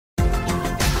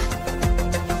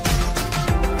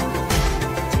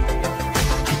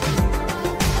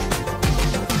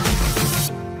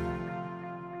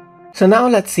So now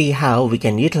let's see how we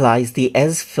can utilize the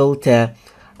as filter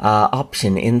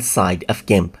option inside of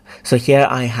GIMP. So here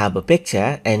I have a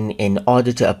picture, and in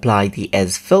order to apply the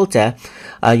as filter,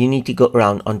 you need to go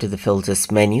around onto the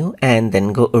filters menu and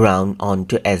then go around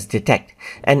onto as detect.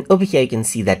 And over here you can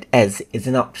see that as is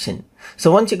an option.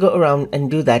 So once you go around and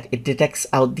do that, it detects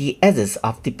out the edges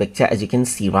of the picture, as you can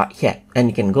see right here, and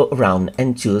you can go around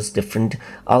and choose different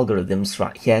algorithms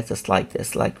right here, just like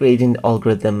this, like gradient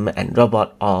algorithm and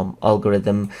robot arm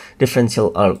algorithm,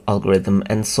 differential algorithm,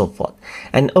 and so forth.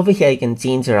 And over here you can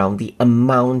change around the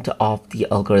amount of the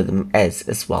algorithm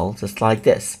as well, just like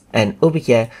this. And over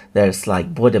here there's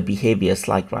like border behaviors,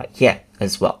 like right here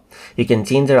as well. You can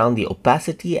change around the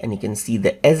opacity, and you can see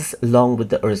the S along with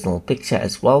the original picture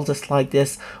as well, just like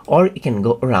this. Or you can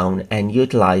go around and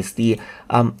utilize the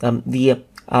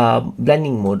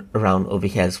blending mode around over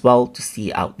here as well to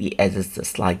see out the edges,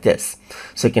 just like this.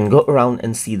 So you can go around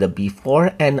and see the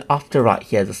before and after right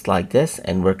here, just like this,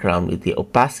 and work around with the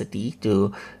opacity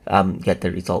to get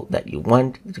the result that you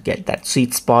want, to get that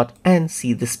sweet spot, and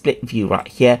see the split view right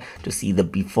here to see the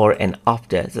before and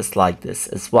after, just like this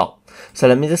as well. So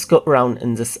let me just go around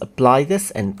and just apply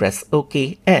this and press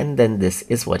OK, and then this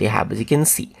is what you have, as you can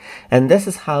see. And this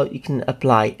is how you can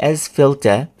apply as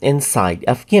filter inside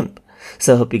of GIMP.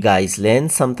 So I hope you guys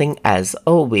learned something as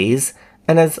always,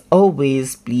 and as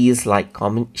always, please like,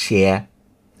 comment, share,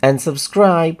 and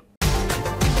subscribe.